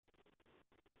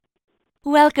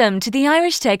Welcome to the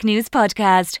Irish Tech News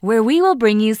Podcast, where we will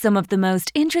bring you some of the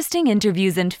most interesting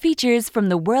interviews and features from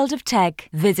the world of tech.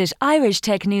 Visit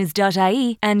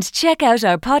irishtechnews.ie and check out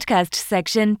our podcast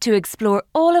section to explore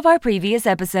all of our previous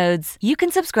episodes. You can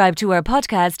subscribe to our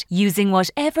podcast using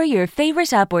whatever your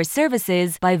favourite app or service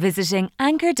is by visiting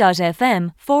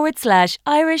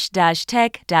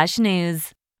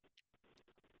anchor.fm/Irish-tech-news.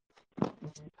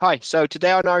 Hi, so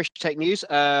today on Irish Tech News,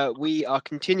 we are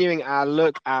continuing our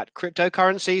look at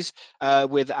cryptocurrencies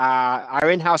with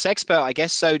our in-house expert, I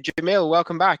guess. So Jamil,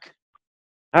 welcome back.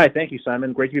 Hi, thank you,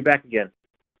 Simon. Great to be back again.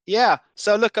 Yeah,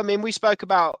 so look, I mean, we spoke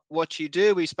about what you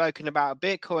do, we've spoken about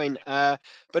Bitcoin,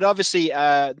 but obviously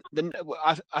I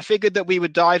figured that we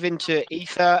would dive into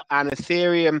Ether and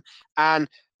Ethereum and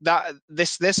that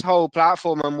this whole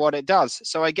platform and what it does.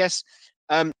 So I guess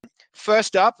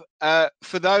first up,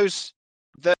 for those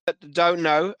that don't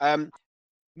know,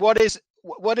 what is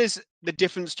the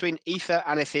difference between Ether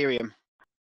and Ethereum?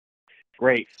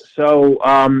 Great. So,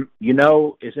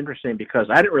 it's interesting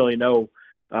because I didn't really know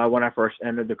when I first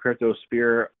entered the crypto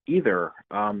sphere either.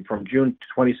 From June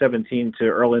 2017 to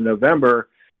early November,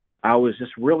 I was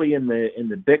just really in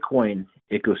the Bitcoin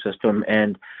ecosystem,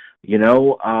 and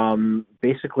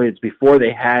basically it's before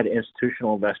they had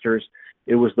institutional investors.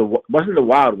 It wasn't the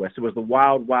Wild West. It was the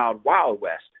Wild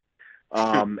West.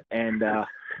 And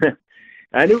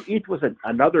I knew ETH was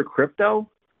another crypto,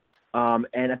 and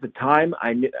at the time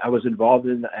I was involved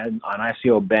on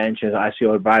ICO bench as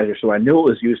ICO advisor, so I knew it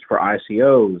was used for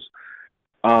ICOs.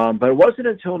 But it wasn't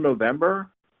until November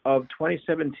of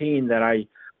 2017 that I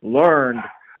learned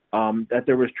that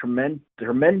there was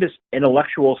tremendous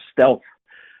intellectual stealth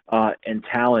and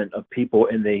talent of people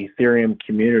in the Ethereum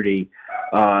community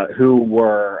who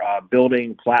were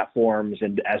building platforms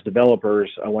and as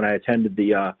developers when I attended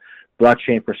the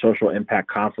Blockchain for Social Impact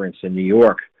conference in New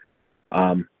York.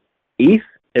 ETH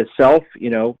itself,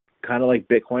 kind of like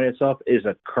Bitcoin itself, is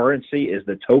a currency, is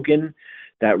the token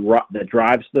that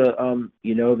drives the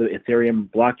Ethereum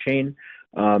blockchain.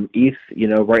 ETH,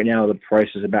 right now the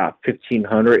price is about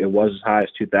 1,500. It was as high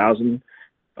as 2,000.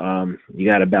 You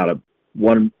got about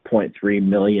 1.3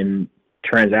 million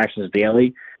transactions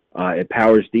daily. It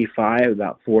powers DeFi,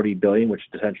 about 40 billion, which is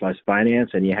decentralized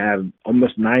finance, and you have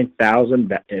almost 9,000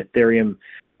 Ethereum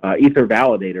Ether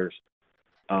validators.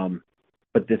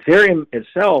 But the Ethereum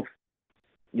itself,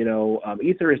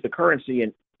 Ether is the currency,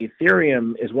 and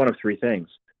Ethereum is one of three things.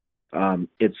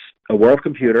 It's a world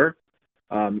computer,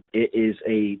 it is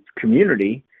a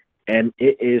community, and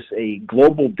it is a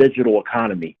global digital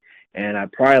economy. And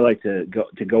I'd probably like to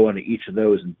go into each of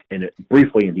those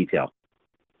briefly in detail.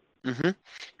 Mm-hmm.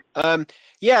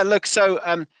 Yeah, look, so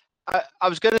I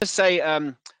was going to say,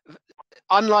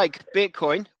 unlike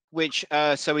Bitcoin, which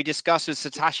so we discussed with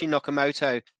Satoshi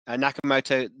Nakamoto,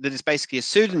 that is basically a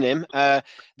pseudonym.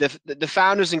 The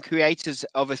founders and creators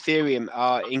of Ethereum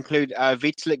include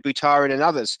Vitalik Buterin and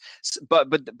others, but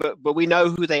we know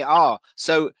who they are.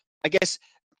 So I guess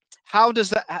how is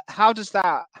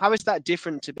that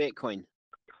different to Bitcoin?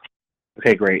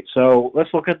 Okay, great. So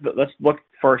let's look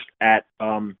first at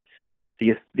what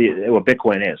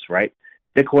Bitcoin is, right?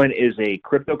 Bitcoin is a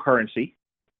cryptocurrency,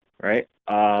 right?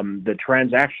 The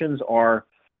transactions are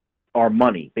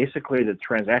money. Basically, the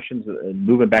transactions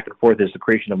moving back and forth is the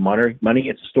creation of money.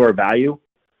 It's a store of value.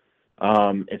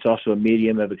 It's also a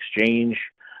medium of exchange.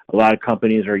 A lot of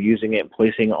companies are using it and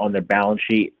placing it on their balance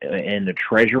sheet in the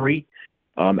treasury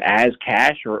as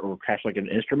cash or cash-like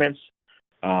instruments.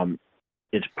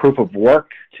 It's proof of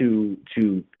work to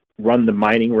run the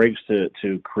mining rigs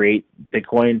to create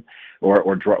Bitcoin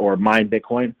or mine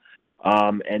Bitcoin.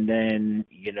 And then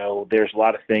there's a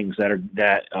lot of things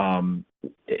that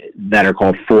are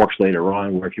called forks later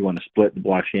on, where if you want to split the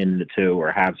blockchain into two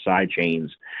or have side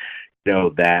chains,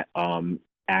 that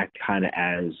act kind of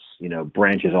as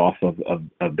branches off of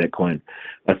Bitcoin.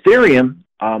 Ethereum,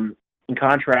 in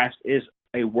contrast, is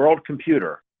a world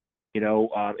computer.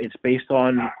 It's based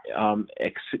on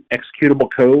executable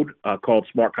code called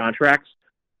smart contracts.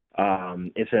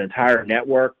 It's an entire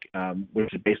network,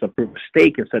 which is based on proof of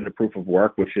stake instead of proof of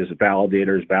work, which is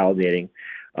validators validating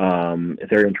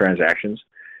Ethereum transactions.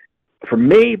 For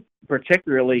me,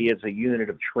 particularly, it's a unit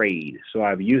of trade. So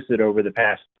I've used it over the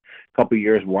past couple of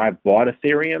years where I've bought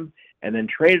Ethereum and then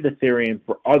traded Ethereum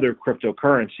for other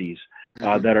cryptocurrencies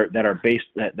that are based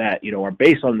are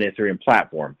based on the Ethereum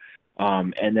platform.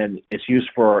 And then it's used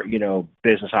for,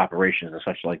 business operations and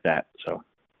such like that. So,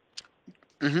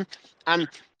 and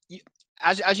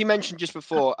as you mentioned just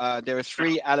before, there are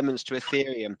three elements to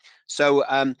Ethereum. So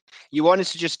you wanted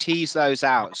to just tease those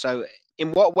out. So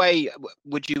in what way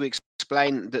would you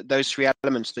explain those three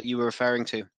elements that you were referring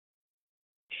to?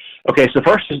 Okay, so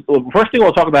first thing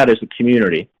we'll talk about is the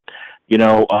community.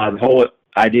 The whole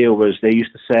idea was they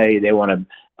used to say they want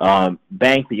to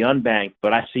bank the unbanked,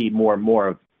 but I see more and more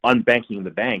of unbanking the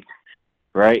bank,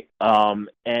 right?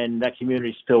 And that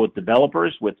community is filled with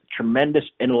developers with tremendous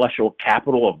intellectual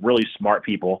capital of really smart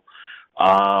people,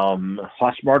 a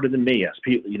lot smarter than me. Yes,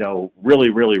 people, really,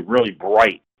 really, really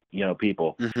bright,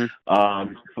 people.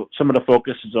 Mm-hmm. Some of the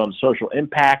focus is on social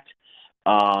impact,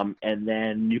 and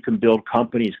then you can build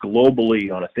companies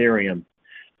globally on Ethereum.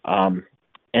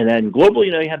 And then globally,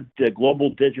 you have the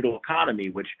global digital economy,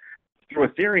 which through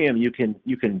Ethereum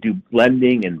you can do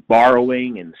lending and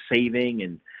borrowing and saving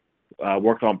and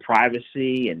work on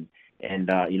privacy and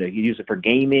you use it for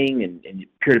gaming and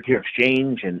peer-to-peer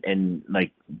exchange and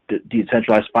like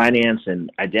decentralized finance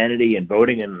and identity and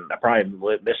voting, and I'm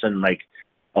probably missing like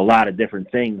a lot of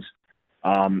different things.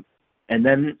 And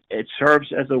then it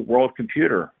serves as a world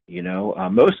computer.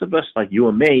 Most of us, like you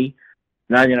and me,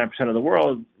 99% of the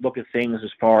world look at things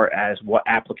as far as what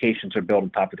applications are built on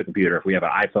top of the computer. If we have an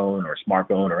iPhone or a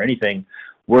smartphone or anything,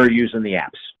 we're using the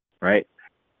apps, right?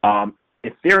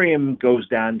 Ethereum goes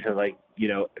down to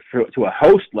to a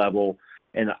host level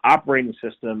and an operating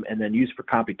system, and then used for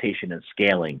computation and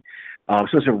scaling.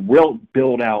 So it's a real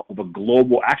build out of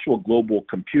actual global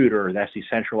computer that's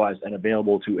decentralized and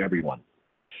available to everyone.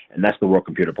 And that's the world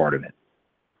computer part of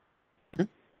it.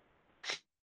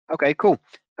 Okay, cool.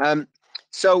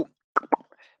 So,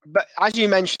 but as you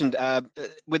mentioned,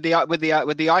 with the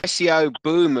ICO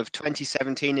boom of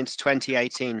 2017 into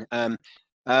 2018,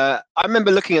 I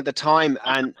remember looking at the time,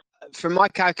 and from my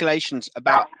calculations,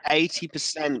 about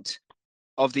 80%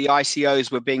 of the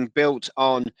ICOs were being built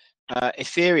on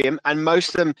Ethereum, and most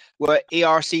of them were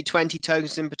ERC20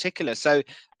 tokens in particular. So,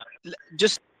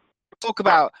 just talk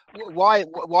about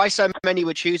why so many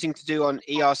were choosing to do on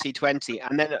ERC20,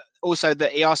 and then also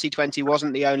that ERC20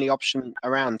 wasn't the only option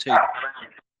around too.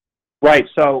 Right.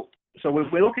 So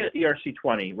if we look at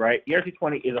ERC20, right?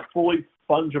 ERC20 is a fully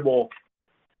fungible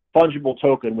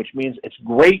token, which means it's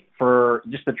great for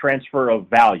just the transfer of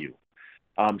value.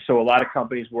 So a lot of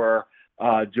companies were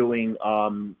doing,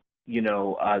 the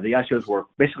ICOs were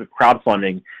basically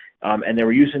crowdfunding, and they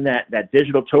were using that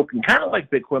digital token, kind of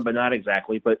like Bitcoin, but not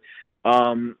exactly, but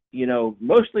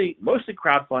mostly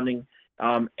crowdfunding,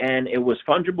 and it was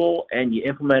fungible, and you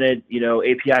implemented,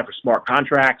 API for smart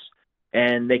contracts,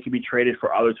 and they could be traded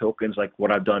for other tokens, like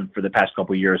what I've done for the past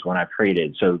couple of years when I've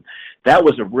traded. So that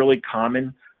was a really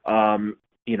common,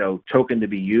 token to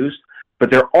be used. But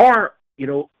there are,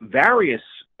 various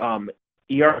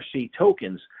ERC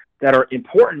tokens that are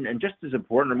important and just as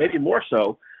important, or maybe more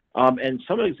so. And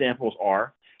some of the examples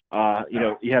are,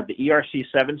 you have the ERC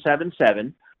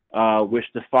 777, which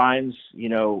defines,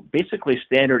 basically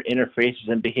standard interfaces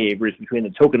and behaviors between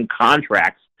the token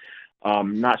contracts,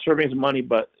 not serving as money,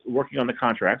 but working on the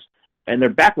contracts, and they're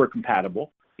backward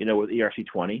compatible, with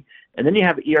ERC20. And then you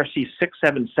have ERC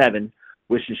 677,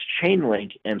 which is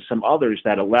Chainlink and some others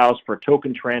that allows for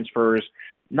token transfers,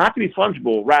 not to be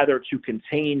fungible, rather to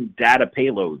contain data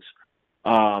payloads.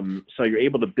 So you're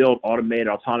able to build automated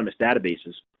autonomous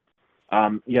databases.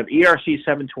 You have ERC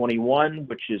 721,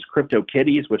 which is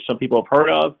CryptoKitties, which some people have heard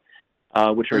of,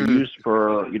 which are used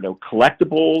for,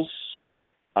 collectibles,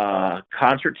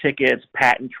 concert tickets,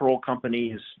 patent troll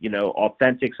companies,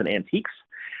 authentics and antiques,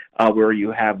 where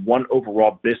you have one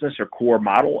overall business or core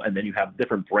model, and then you have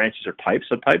different branches or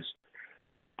subtypes.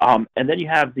 And then you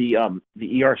have the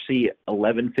ERC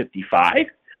 1155,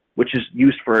 which is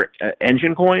used for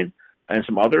Engine Coin, and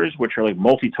some others, which are like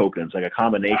multi-tokens, like a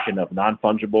combination of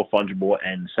non-fungible, fungible,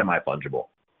 and semi-fungible.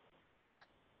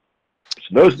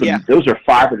 So those are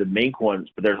 5 of the main coins,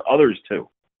 but there's others too.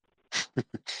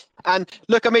 And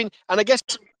look, and I guess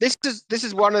this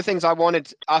is one of the things I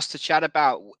wanted us to chat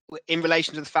about in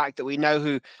relation to the fact that we know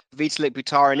who Vitalik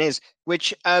Buterin is,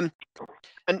 which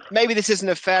and maybe this isn't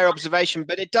a fair observation,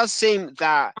 but it does seem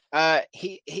that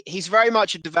he's very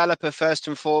much a developer first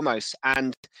and foremost,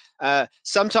 and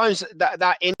sometimes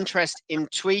that interest in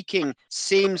tweaking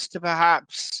seems to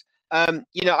perhaps I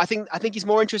think he's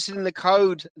more interested in the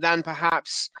code than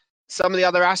perhaps some of the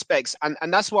other aspects,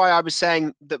 and that's why I was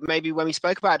saying that maybe when we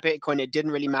spoke about Bitcoin, it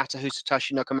didn't really matter who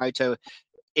Satoshi Nakamoto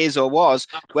is or was,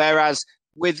 whereas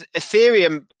with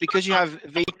Ethereum, because you have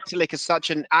Vitalik as such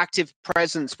an active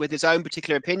presence with his own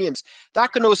particular opinions,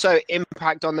 that can also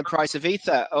impact on the price of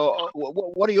Ether. Or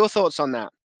what are your thoughts on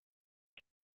that?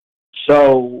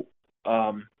 So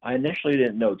I initially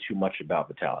didn't know too much about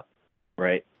Vitalik,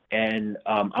 right? And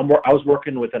I was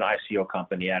working with an ICO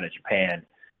company out of Japan,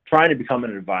 trying to become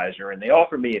an advisor, and they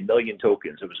offered me 1 million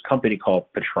tokens. It was a company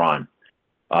called Patron.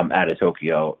 out of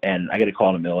Tokyo, and I get a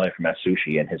call in the middle of the night from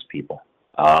Atsushi and his people.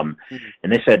 And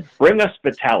they said, bring us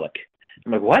Vitalik.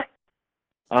 I'm like, what?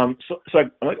 I'm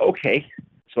like, okay.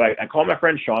 So I call my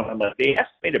friend Sean. I'm like, they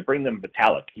asked me to bring them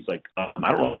Vitalik. He's like, I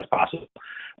don't know if it's possible.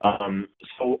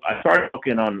 So I started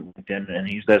looking on LinkedIn, and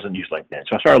he doesn't use LinkedIn.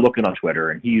 So I started looking on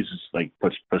Twitter, and he uses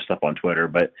puts stuff on Twitter.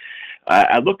 But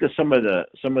I looked at some of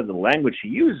the language he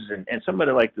uses, and some of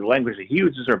the language that he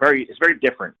uses is very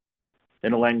different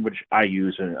than the language I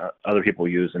use and other people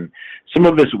use. And some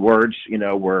of his words,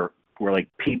 were like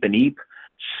peep and eep,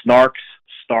 snarks,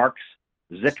 starks,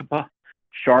 zikapa,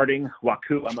 sharding,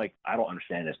 waku. I'm like, I don't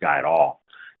understand this guy at all,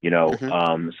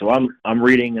 So I'm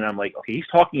reading, and I'm like, okay, he's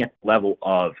talking at the level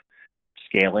of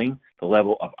scaling, the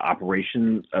level of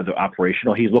operation, the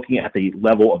operational. He's looking at the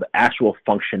level of actual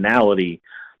functionality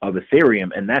of Ethereum,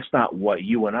 and that's not what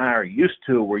you and I are used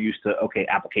to. We're used to, okay,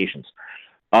 applications.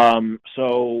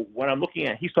 So when I'm looking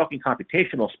at, he's talking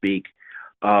computational speak,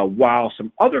 while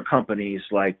some other companies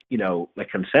like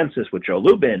Consensus with Joe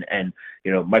Lubin and,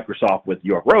 Microsoft with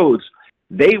York Rhodes,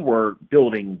 they were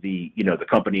building the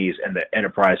companies and the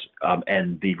enterprise,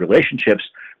 and the relationships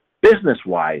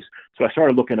business-wise. So I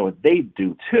started looking at what they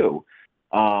do too.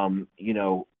 Vitalik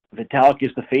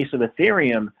is the face of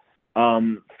Ethereum,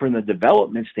 from the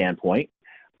development standpoint.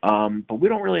 But we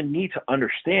don't really need to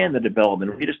understand the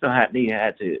development. We just know how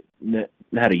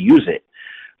to use it.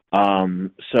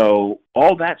 So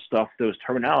all that stuff, those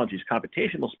terminologies,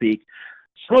 computational speak,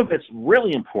 some of it's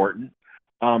really important,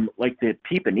 like the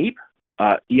PEEP and EEP.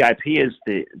 EIP is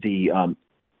the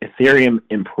Ethereum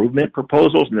improvement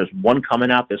proposals, and there's one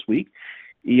coming out this week,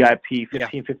 EIP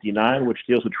 1559, which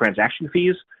deals with transaction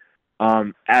fees.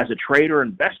 As a trader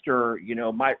investor,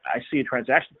 I see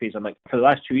transaction fees. I'm like, for the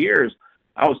last 2 years,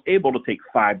 I was able to take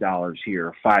 $5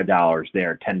 here, $5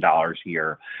 there, $10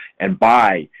 here, and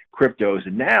buy cryptos.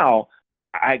 And now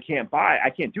I can't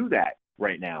do that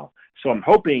right now. So I'm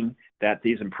hoping that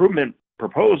these improvement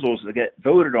proposals that get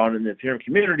voted on in the Ethereum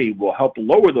community will help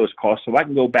lower those costs, so I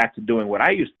can go back to doing what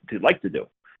I used to like to do.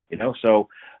 So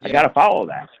I got to follow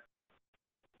that.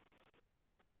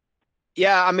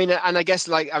 Yeah, I guess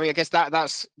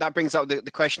that brings up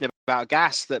the question about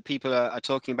gas that people are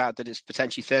talking about, that it's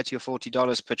potentially $30 or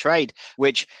 $40 per trade,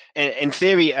 which in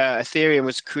theory, Ethereum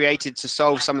was created to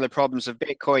solve some of the problems of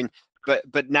Bitcoin,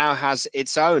 but now has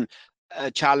its own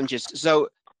challenges.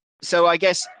 So I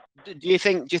guess, do you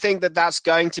think that that's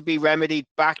going to be remedied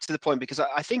back to the point? Because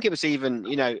I think it was even,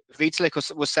 Vitalik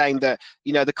was saying that,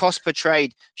 the cost per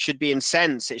trade should be in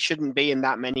cents. It shouldn't be in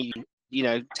that many,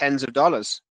 tens of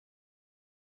dollars.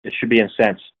 It should be in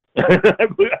cents. I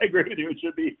agree with you.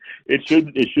 It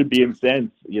should be in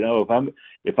cents.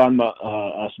 If I'm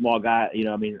a small guy,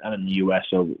 I'm in the U.S.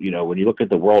 So when you look at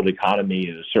the world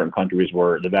economy, certain countries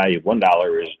where the value of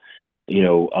 $1 is,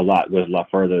 goes a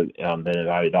lot further than the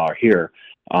value of $1 here.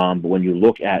 But when you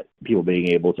look at people being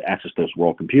able to access this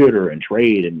world computer and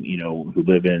trade, and who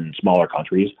live in smaller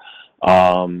countries,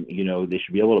 they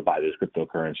should be able to buy those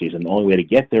cryptocurrencies, and the only way to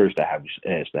get there is to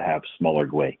have smaller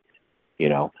GUI.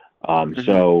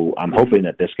 So I'm hoping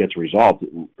that this gets resolved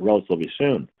relatively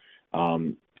soon.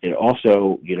 It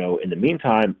also, in the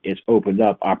meantime, it's opened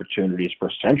up opportunities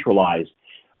for centralized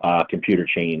computer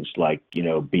chains like,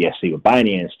 BSC with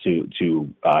Binance to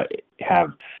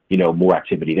have, more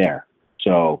activity there.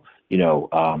 So,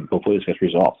 hopefully this gets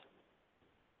resolved.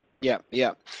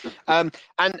 Yeah. And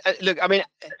look,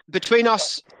 between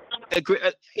us,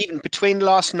 even between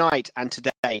last night and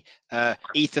today,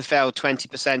 Ether fell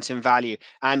 20% in value,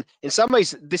 and in some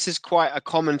ways this is quite a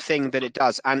common thing that it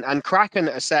does. And Kraken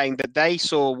are saying that they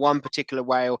saw one particular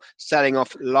whale selling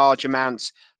off large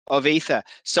amounts of Ether.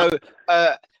 So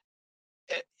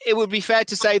it would be fair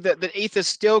to say that Ether's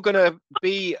still going to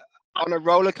be on a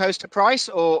roller coaster price,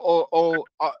 or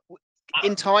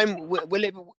in time will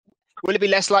it be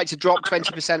less likely to drop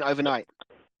 20% overnight?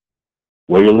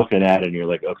 Well, you're looking at it and you're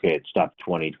like, okay, it stopped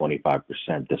 25%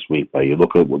 this week, but you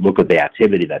look at the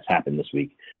activity that's happened this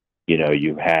week.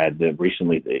 You had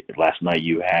last night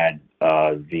you had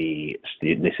the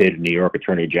state of New York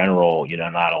Attorney General,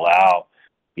 not allow,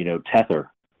 Tether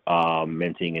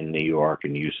minting in New York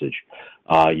and usage.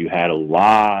 You had a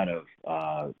lot of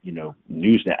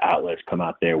news outlets come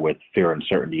out there with fear,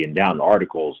 uncertainty, and down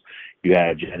articles. You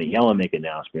had Janet Yellen make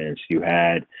announcements. You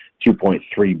had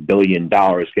 $2.3 billion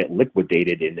get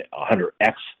liquidated in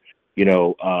 100x,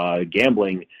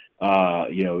 gambling,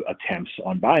 attempts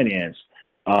on Binance.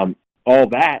 All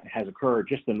that has occurred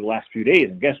just in the last few days.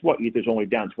 And guess what? Ether's only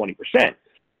down 20%.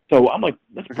 So I'm like,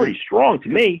 that's pretty strong to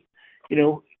me.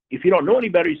 If you don't know any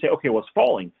better, you say, okay, well, it's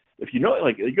falling. If you know,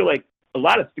 you're like, a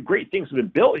lot of the great things have been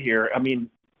built here.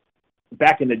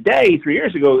 back in the day, 3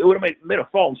 years ago, it would have made a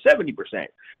fall 70%.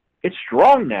 It's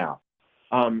strong now.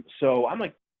 So I'm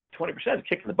like 20% is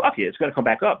kicking the bucket. It's going to come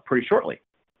back up pretty shortly.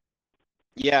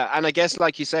 Yeah, and I guess,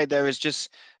 like you say, there is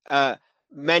just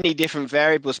many different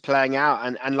variables playing out,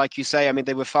 and like you say, I mean,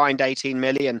 they were fined 18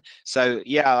 million. So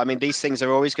yeah, I mean, these things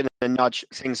are always going to nudge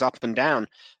things up and down.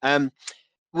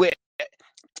 We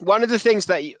One of the things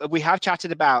that we have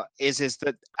chatted about is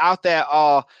that out there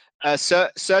are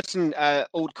certain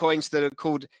altcoins that are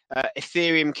called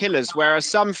Ethereum killers, whereas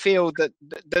some feel that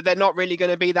they're not really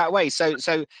going to be that way. So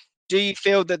do you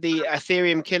feel that the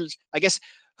Ethereum killers, I guess,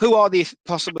 who are the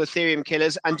possible Ethereum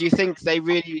killers, and do you think they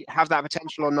really have that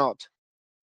potential or not?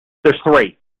 There's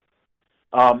three.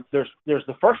 There's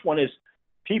the first one is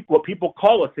what people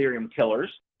call Ethereum killers,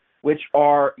 which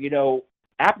are,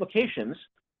 applications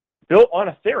built on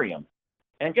Ethereum.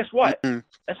 And guess what? Mm-hmm.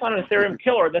 That's not an Ethereum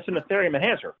killer. That's an Ethereum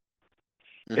enhancer.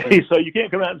 Mm-hmm. So you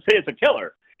can't come out and say it's a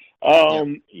killer.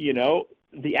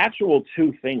 The actual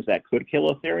two things that could kill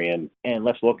Ethereum, and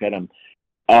let's look at them.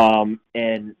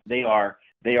 And they are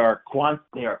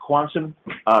quantum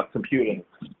computing.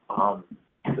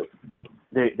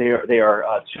 They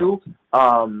are two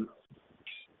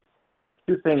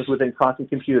things within quantum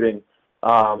computing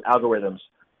algorithms.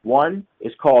 One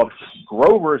is called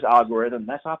Grover's algorithm.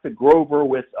 That's not the Grover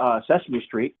with Sesame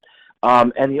Street.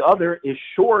 And the other is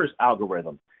Shor's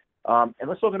algorithm. And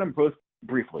let's look at them both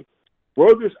briefly.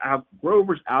 Grover's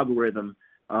algorithm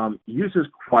uses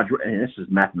and this is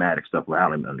mathematics stuff I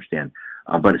don't even understand,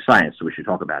 but it's science, so we should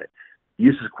talk about it.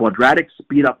 Uses quadratic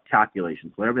speed-up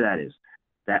calculations, whatever that is,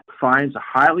 that finds a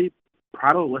highly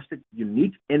probabilistic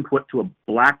unique input to a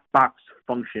black box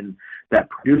function that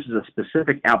produces a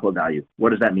specific output value.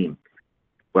 What does that mean?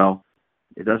 Well,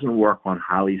 it doesn't work on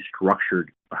highly unstructured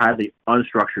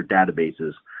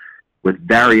databases with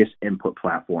various input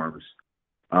platforms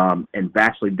and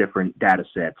vastly different data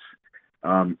sets.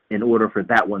 In order for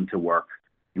that one to work,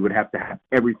 you would have to have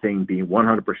everything be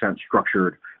 100%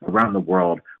 structured around the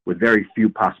world with very few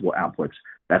possible outputs.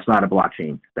 That's not a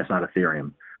blockchain. That's not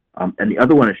Ethereum. And the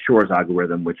other one is Shor's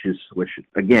algorithm, which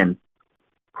again,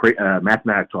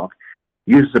 mathematics talk,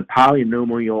 uses a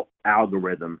polynomial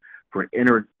algorithm for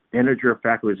integer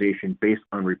factorization based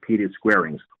on repeated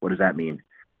squarings. What does that mean?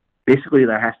 Basically,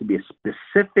 there has to be a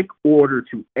specific order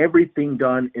to everything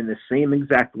done in the same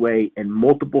exact way in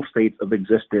multiple states of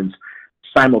existence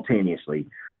simultaneously,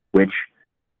 which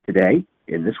today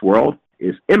in this world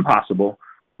is impossible.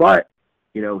 But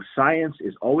science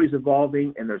is always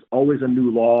evolving, and there's always a new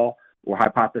law or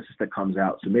hypothesis that comes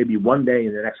out. So maybe one day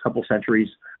in the next couple centuries,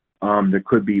 it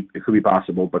could be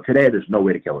possible. But today, there's no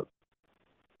way to kill it.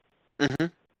 Mm-hmm.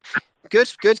 Good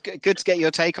to get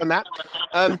your take on that.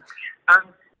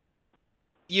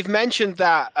 You've mentioned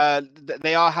that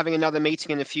they are having another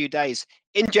meeting in a few days.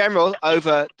 In general,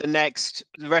 over the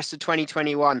rest of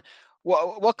 2021,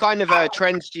 what kind of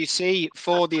trends do you see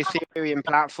for the Ethereum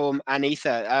platform and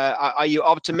Ether? Are you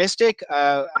optimistic?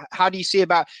 How do you see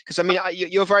about? Because I mean,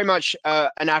 you're very much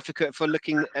an advocate for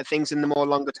looking at things in the more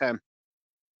longer term.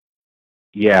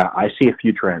 Yeah, I see a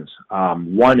few trends.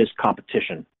 One is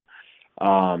competition.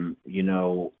 Ethereum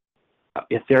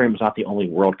is not the only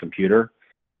world computer.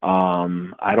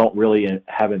 I don't really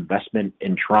have investment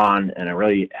in Tron, and I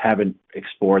really haven't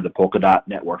explored the Polkadot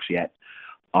networks yet.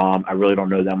 I really don't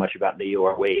know that much about Neo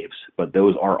or Waves, but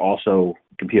those are also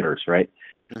computers, right?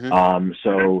 Mm-hmm.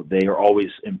 So they are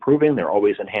always improving. They're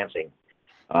always enhancing.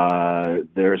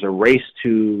 There's a race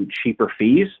to cheaper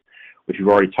fees, which we've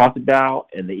already talked about,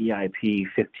 and the EIP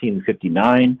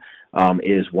 1559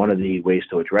 is one of the ways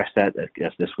to address that.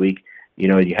 That's this week.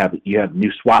 You have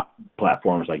new swap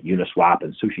platforms like Uniswap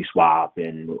and SushiSwap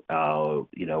and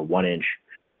 1inch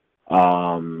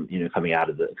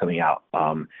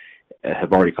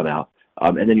have already come out.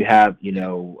 And then you have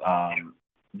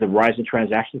the rise in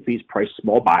transaction fees price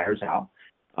small buyers out.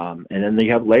 And then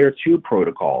you have layer 2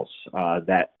 protocols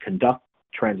that conduct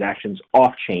transactions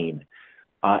off chain.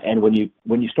 And when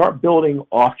you start building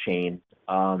off chain,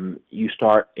 you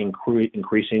start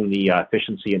increasing the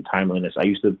efficiency and timeliness. I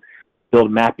used to build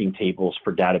mapping tables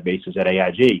for databases at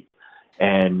AIG.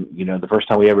 And, the first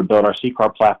time we ever built our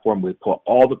CCAR platform, we put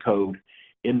all the code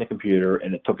in the computer,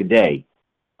 and it took a day.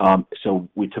 So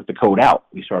we took the code out.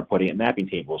 We started putting it in mapping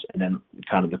tables, and then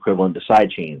kind of the equivalent to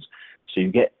side chains. So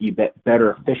you get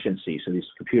better efficiency. So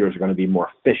these computers are going to be more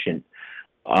efficient.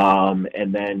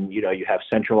 And then, you have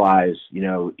centralized,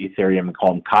 Ethereum, and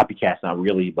call them copycats, not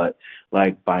really, but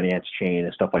like Binance Chain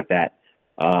and stuff like that.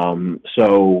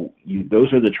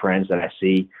 Those are the trends that I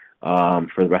see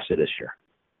for the rest of this year.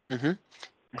 Mm-hmm.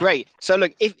 Great. So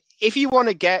look, if you want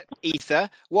to get Ether,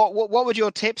 what would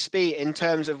your tips be in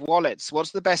terms of wallets?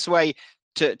 What's the best way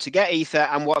to get Ether,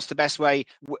 and what's the best way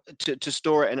to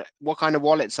store it, and what kind of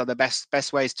wallets are the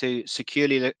best ways to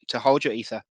securely to hold your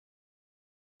Ether?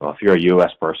 Well, if you're a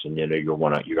U.S. person, you're going to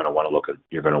want to look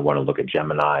at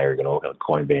Gemini, or you're going to look at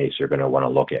Coinbase, you're going to want to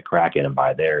look at Kraken and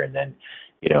buy there. And then,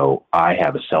 I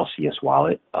have a Celsius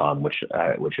wallet, which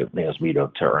enables me to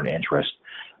earn interest.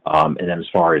 And then as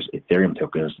far as Ethereum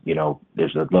tokens,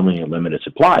 there's a limited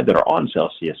supply that are on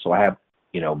Celsius. So I have,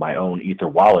 my own Ether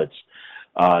wallets.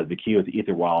 The key with the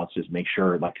Ether wallets is make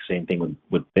sure, like the same thing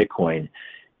with Bitcoin,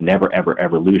 never, ever,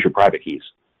 ever lose your private keys.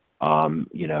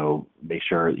 Make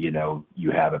sure,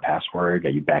 you have a password,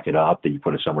 that you back it up, that you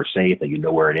put it somewhere safe, that you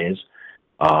know where it is.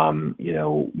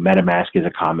 MetaMask is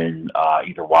a common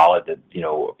Ether wallet that,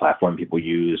 platform people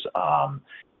use.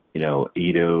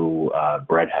 Edo,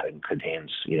 Bread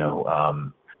contains,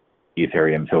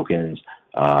 Ethereum tokens.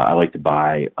 I like to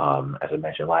buy, as I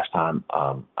mentioned last time,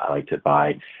 I like to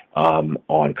buy on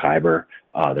Kyber.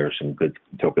 There's some good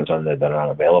tokens on there that are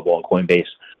not available on Coinbase.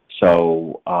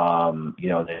 So, then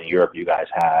in Europe, you guys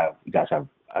have,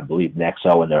 I believe,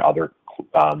 Nexo, and there are other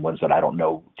ones that I don't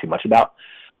know too much about.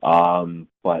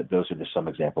 But those are just some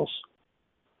examples.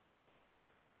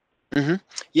 Mm-hmm.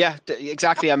 Yeah,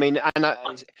 exactly. I mean, and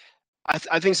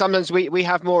I think sometimes we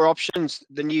have more options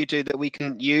than you do that we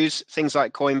can use, things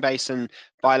like Coinbase and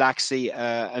Bilaxy,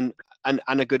 and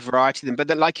a good variety of them. But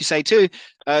then, like you say too,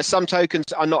 some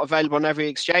tokens are not available on every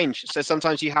exchange. So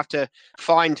sometimes you have to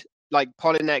find, like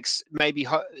Polynex maybe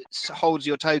holds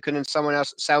your token and someone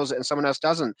else sells it and someone else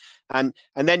doesn't. And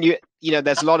then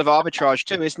there's a lot of arbitrage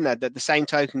too, isn't there? That the same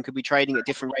token could be trading at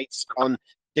different rates on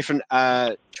different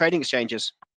trading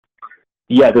exchanges.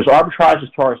 Yeah, there's arbitrage as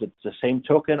far as it's the same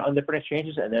token on different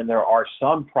exchanges, and then there are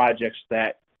some projects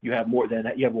that you have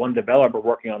one developer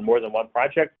working on more than one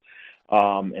project.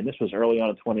 And this was early on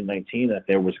in 2019 that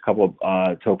there was a couple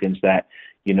of tokens that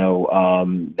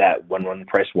that when one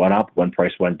price went up, one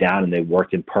price went down, and they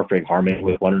worked in perfect harmony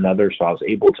with one another. So I was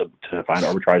able to find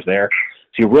arbitrage there.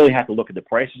 So you really have to look at the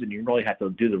prices, and you really have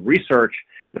to do the research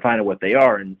to find out what they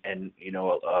are.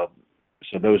 So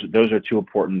those are two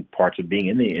important parts of being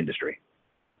in the industry.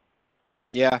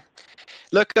 Yeah.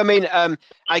 Look, I mean, I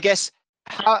guess,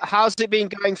 how's it been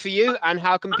going for you, and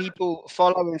how can people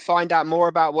follow and find out more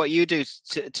about what you do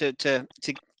to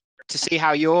see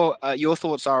how your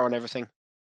thoughts are on everything?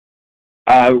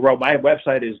 Well, my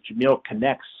website is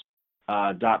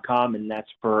jamilconnects.com, and that's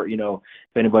for, if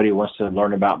anybody wants to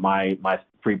learn about my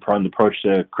three-pronged approach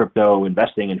to crypto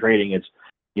investing and trading. It's,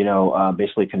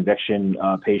 basically conviction,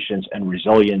 patience, and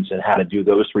resilience, and how to do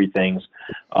those three things.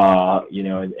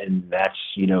 And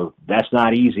that's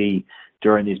not easy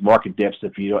during these market dips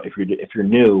if you're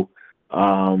new.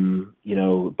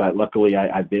 But luckily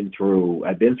I've been through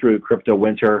crypto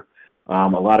winter. A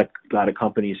lot of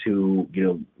companies who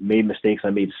made mistakes.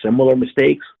 I made similar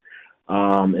mistakes,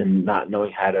 and not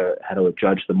knowing how to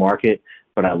judge the market.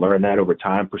 But I learned that over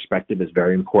time. Perspective is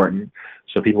very important.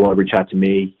 So if people want to reach out to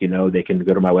me, they can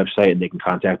go to my website and they can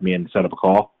contact me and set up a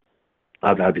call.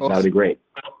 That'd be great.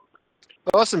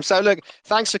 Awesome. So look,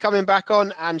 thanks for coming back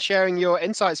on and sharing your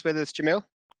insights with us, Jamil.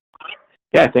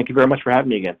 Yeah, thank you very much for having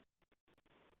me again.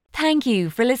 Thank you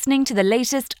for listening to the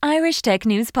latest Irish Tech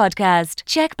News podcast.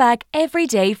 Check back every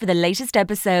day for the latest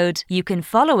episode. You can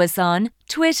follow us on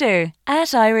Twitter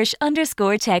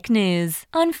 @Irish_Tech News,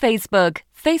 on Facebook,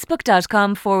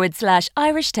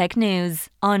 facebook.com/Irish Tech News,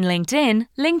 on LinkedIn,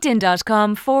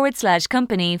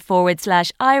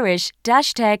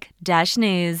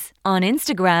 linkedin.com/Irish-Tech-News, on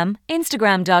Instagram,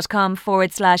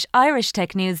 instagram.com/Irish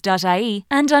Tech News.ie,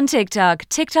 and on TikTok,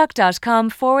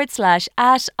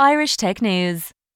 tiktok.com/@Irish Tech News.